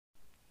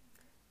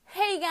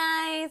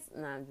face.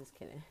 No, I'm just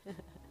kidding.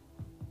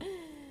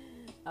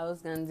 I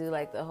was gonna do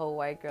like the whole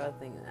white girl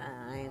thing.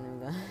 Nah, I ain't even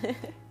gonna.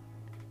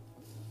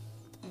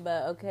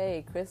 But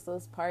okay,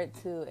 crystals part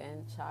 2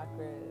 and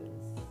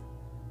chakras.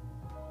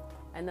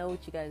 I know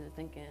what you guys are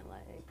thinking.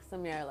 Like,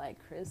 some of you are like,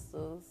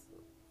 crystals,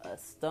 a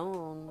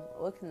stone.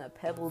 What can a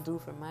pebble do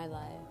for my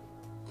life?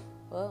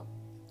 Well,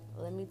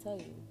 let me tell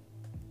you.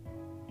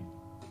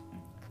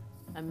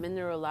 A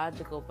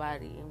mineralogical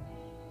body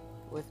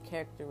with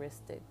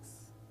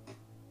characteristics.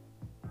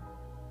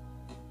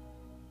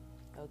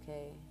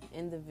 Okay,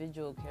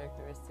 individual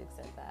characteristics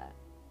at that.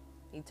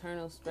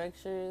 Eternal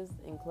structures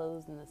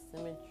enclosed in the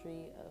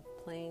symmetry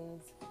of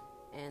planes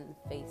and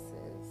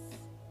faces.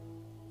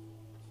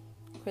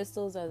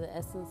 Crystals are the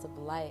essence of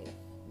life,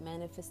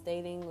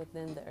 manifesting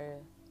within the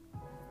earth.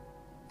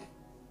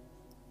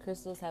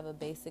 Crystals have a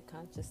basic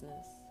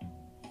consciousness.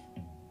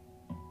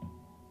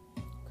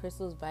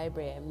 Crystals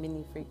vibrate at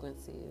many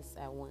frequencies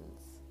at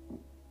once.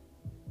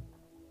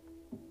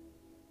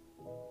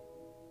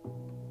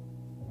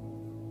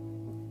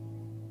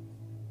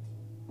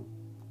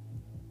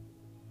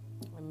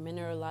 A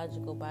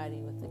mineralogical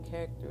body with a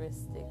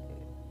characteristic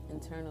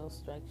internal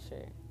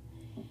structure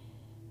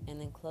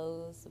and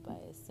enclosed by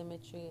a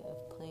symmetry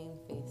of plane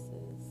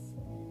faces.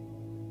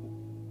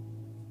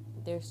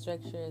 Their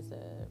structure is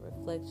a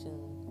reflection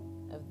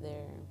of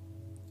their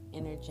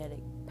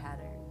energetic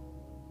pattern.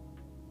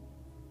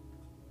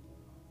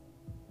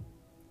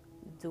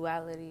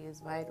 Duality is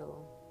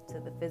vital to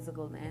the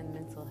physical and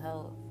mental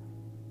health.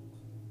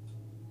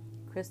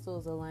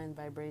 Crystals align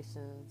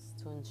vibrations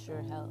to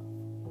ensure health.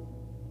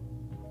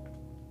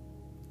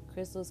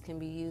 Crystals can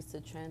be used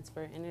to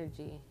transfer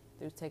energy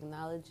through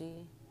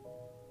technology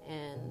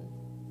and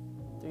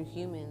through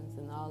humans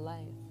in all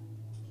life.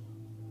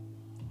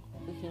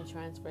 We can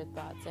transfer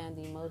thoughts and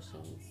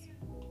emotions,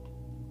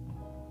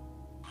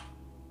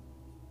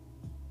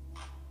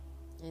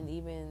 and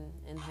even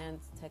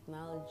enhance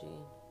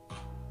technology.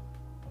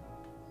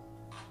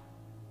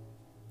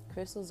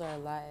 Crystals are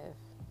alive.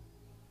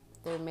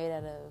 They're made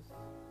out of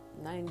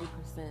 90%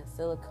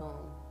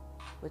 silicone,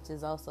 which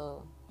is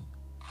also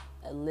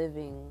a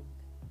living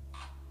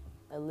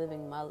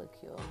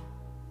molecule,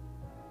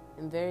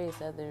 and various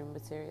other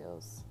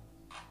materials.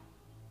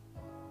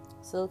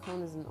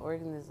 Silicone is an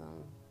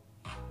organism.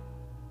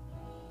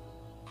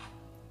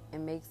 It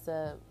makes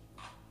up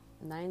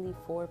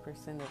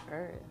 94% of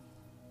Earth.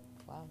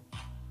 Wow.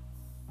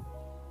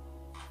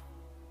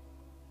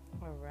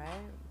 All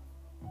right.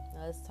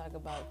 Now let's talk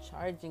about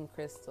charging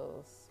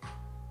crystals.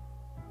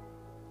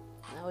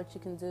 Now what you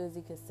can do is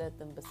you can set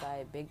them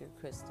beside bigger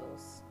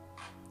crystals,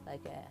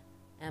 like an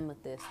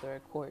amethyst or a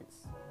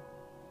quartz,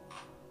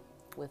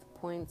 with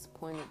points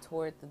pointed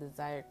toward the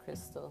desired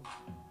crystal.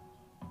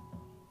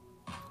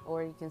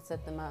 Or you can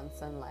set them out in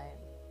sunlight.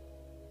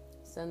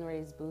 Sun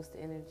rays boost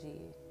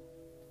energy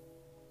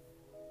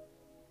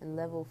and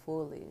level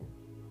fully.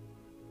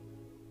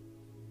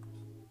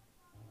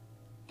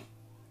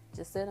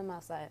 Just set them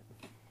outside.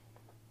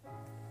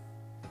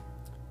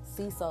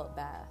 Sea salt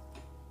bath.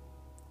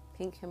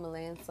 Pink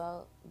Himalayan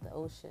salt, the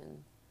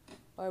ocean,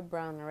 or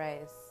brown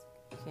rice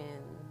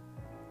can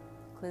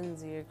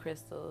cleanse your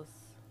crystals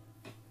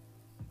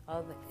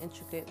all the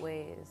intricate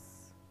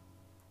ways,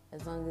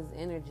 as long as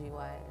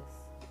energy-wise,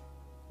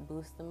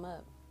 boost them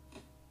up.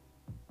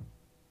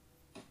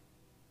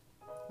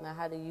 Now,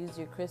 how to use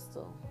your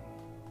crystal.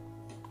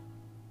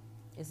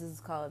 This is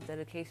called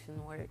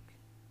dedication work.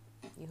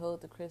 You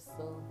hold the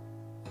crystal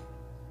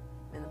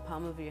in the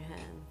palm of your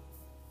hand.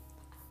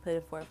 Put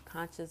it forth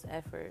conscious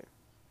effort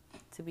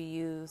to be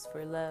used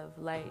for love,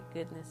 light,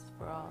 goodness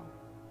for all,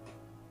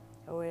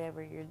 or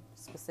whatever your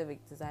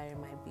specific desire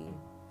might be.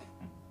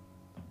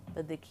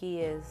 But the key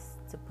is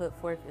to put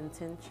forth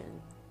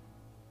intention.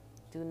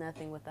 Do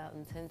nothing without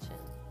intention,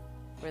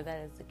 for that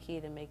is the key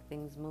to make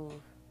things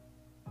move.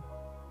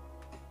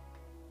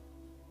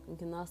 You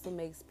can also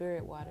make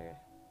spirit water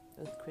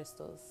with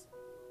crystals,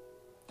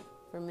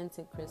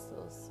 fermented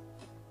crystals.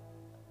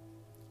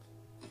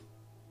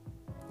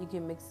 You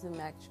can mix and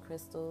match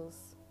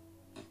crystals,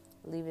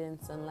 leave it in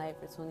sunlight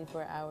for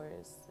 24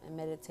 hours, and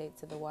meditate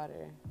to the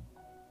water.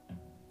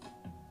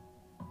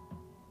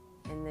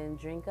 And then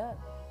drink up.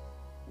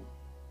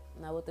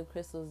 Now what the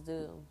crystals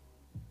do,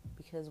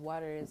 because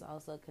water is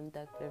also a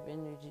conductor of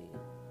energy,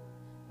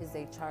 is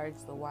they charge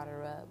the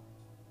water up,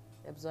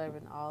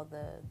 absorbing all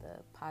the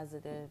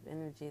positive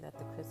energy that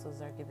the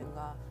crystals are giving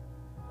off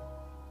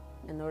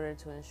in order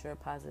to ensure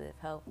positive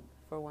health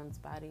for one's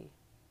body.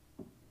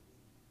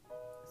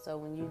 So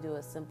when you do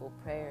a simple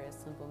prayer, a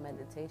simple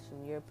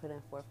meditation, you're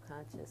putting forth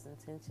conscious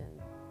intention.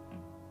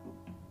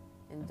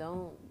 And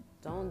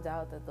don't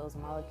doubt that those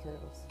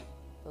molecules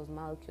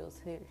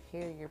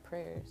hear your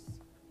prayers,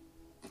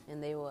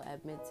 and they will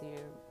admit to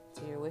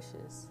your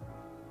wishes.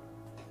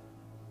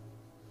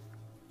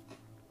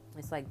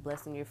 It's like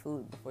blessing your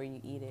food before you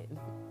eat it.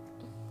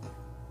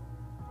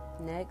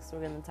 Next,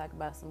 we're going to talk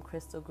about some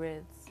crystal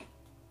grids.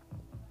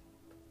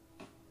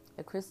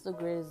 A crystal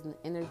grid is an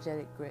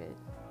energetic grid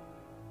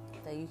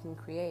that you can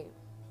create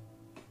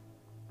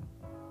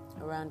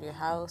around your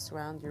house,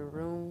 around your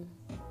room.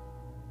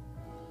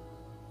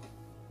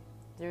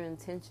 Through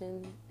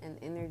intention and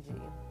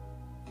energy,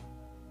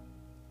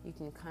 you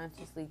can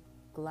consciously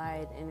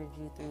glide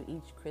energy through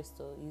each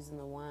crystal using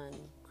the wand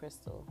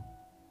crystal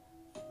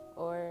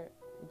or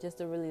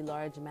just a really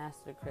large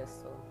master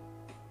crystal.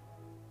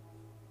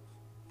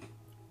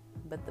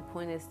 But the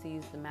point is to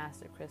use the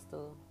master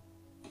crystal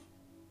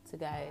to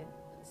guide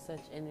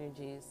such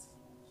energies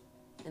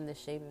in the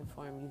shape and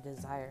form you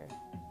desire,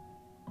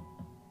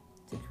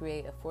 to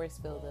create a force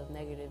field of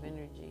negative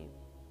energy.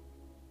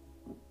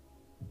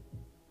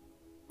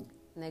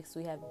 Next,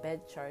 we have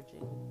bed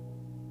charging.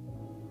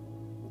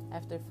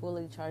 After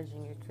fully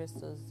charging your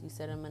crystals, you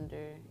set them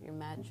under your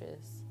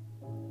mattress,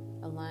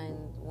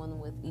 aligned one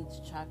with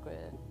each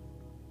chakra,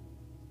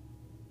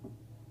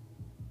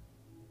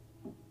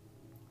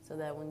 so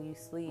that when you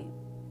sleep,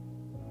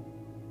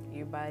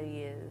 your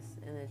body is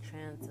in a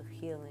trance of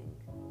healing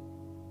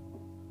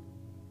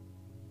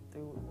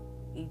through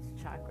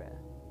each chakra.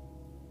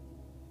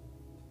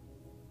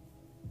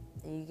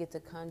 And you get to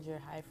conjure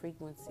high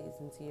frequencies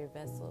into your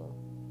vessel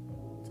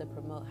to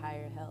promote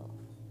higher health.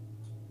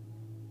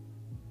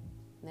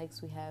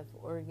 Next, we have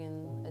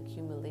organ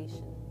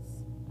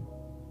accumulations.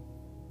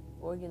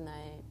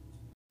 Orgonite.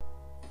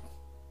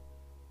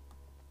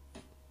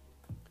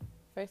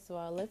 First of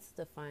all, let's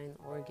define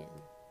organ.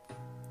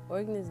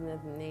 Organ is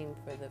another name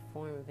for the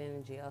form of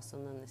energy also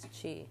known as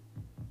chi,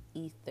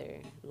 ether,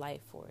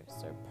 life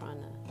force, or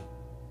prana.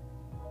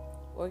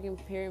 Organ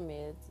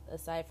pyramids,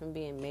 aside from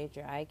being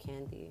major eye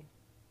candy,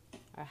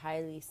 are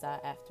highly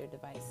sought after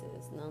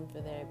devices known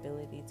for their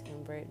ability to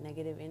convert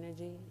negative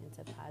energy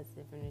into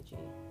positive energy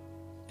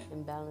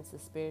and balance the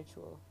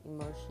spiritual,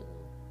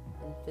 emotional,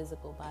 and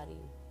physical body.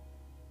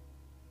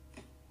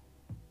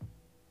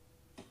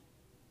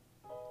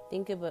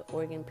 Think of an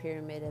organ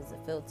pyramid as a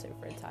filter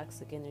for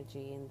toxic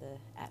energy in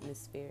the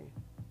atmosphere.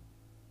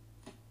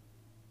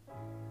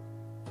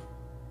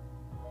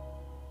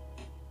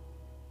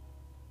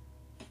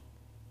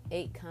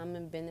 Eight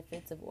common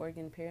benefits of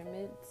organ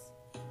pyramids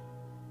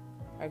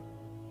are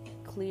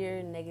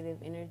clear negative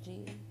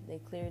energy. They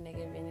clear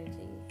negative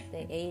energy.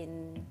 They aid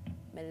in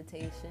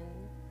meditation.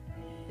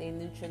 They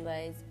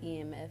neutralize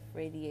EMF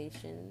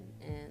radiation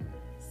and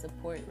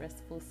support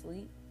restful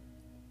sleep.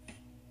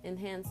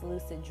 Enhance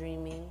lucid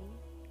dreaming,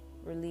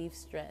 relieve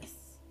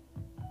stress,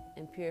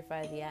 and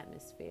purify the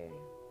atmosphere.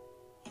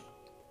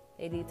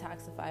 They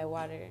detoxify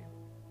water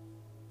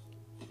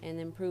and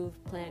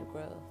improve plant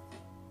growth.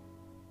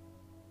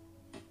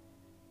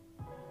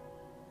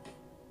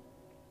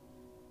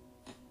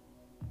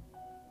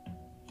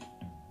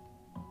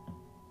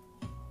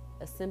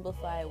 A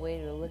simplified way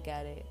to look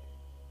at it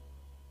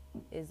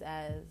is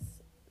as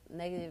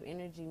negative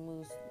energy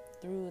moves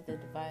through the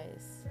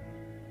device,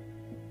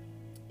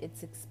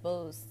 it's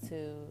exposed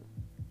to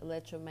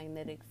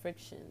electromagnetic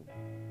friction,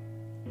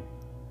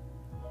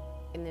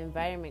 an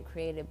environment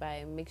created by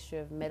a mixture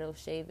of metal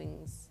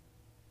shavings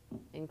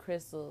and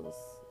crystals.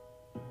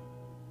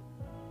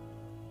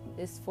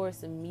 This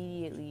force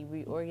immediately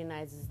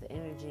reorganizes the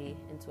energy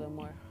into a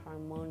more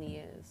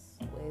harmonious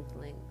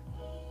wavelength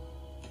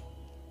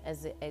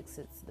as it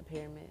exits the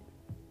pyramid.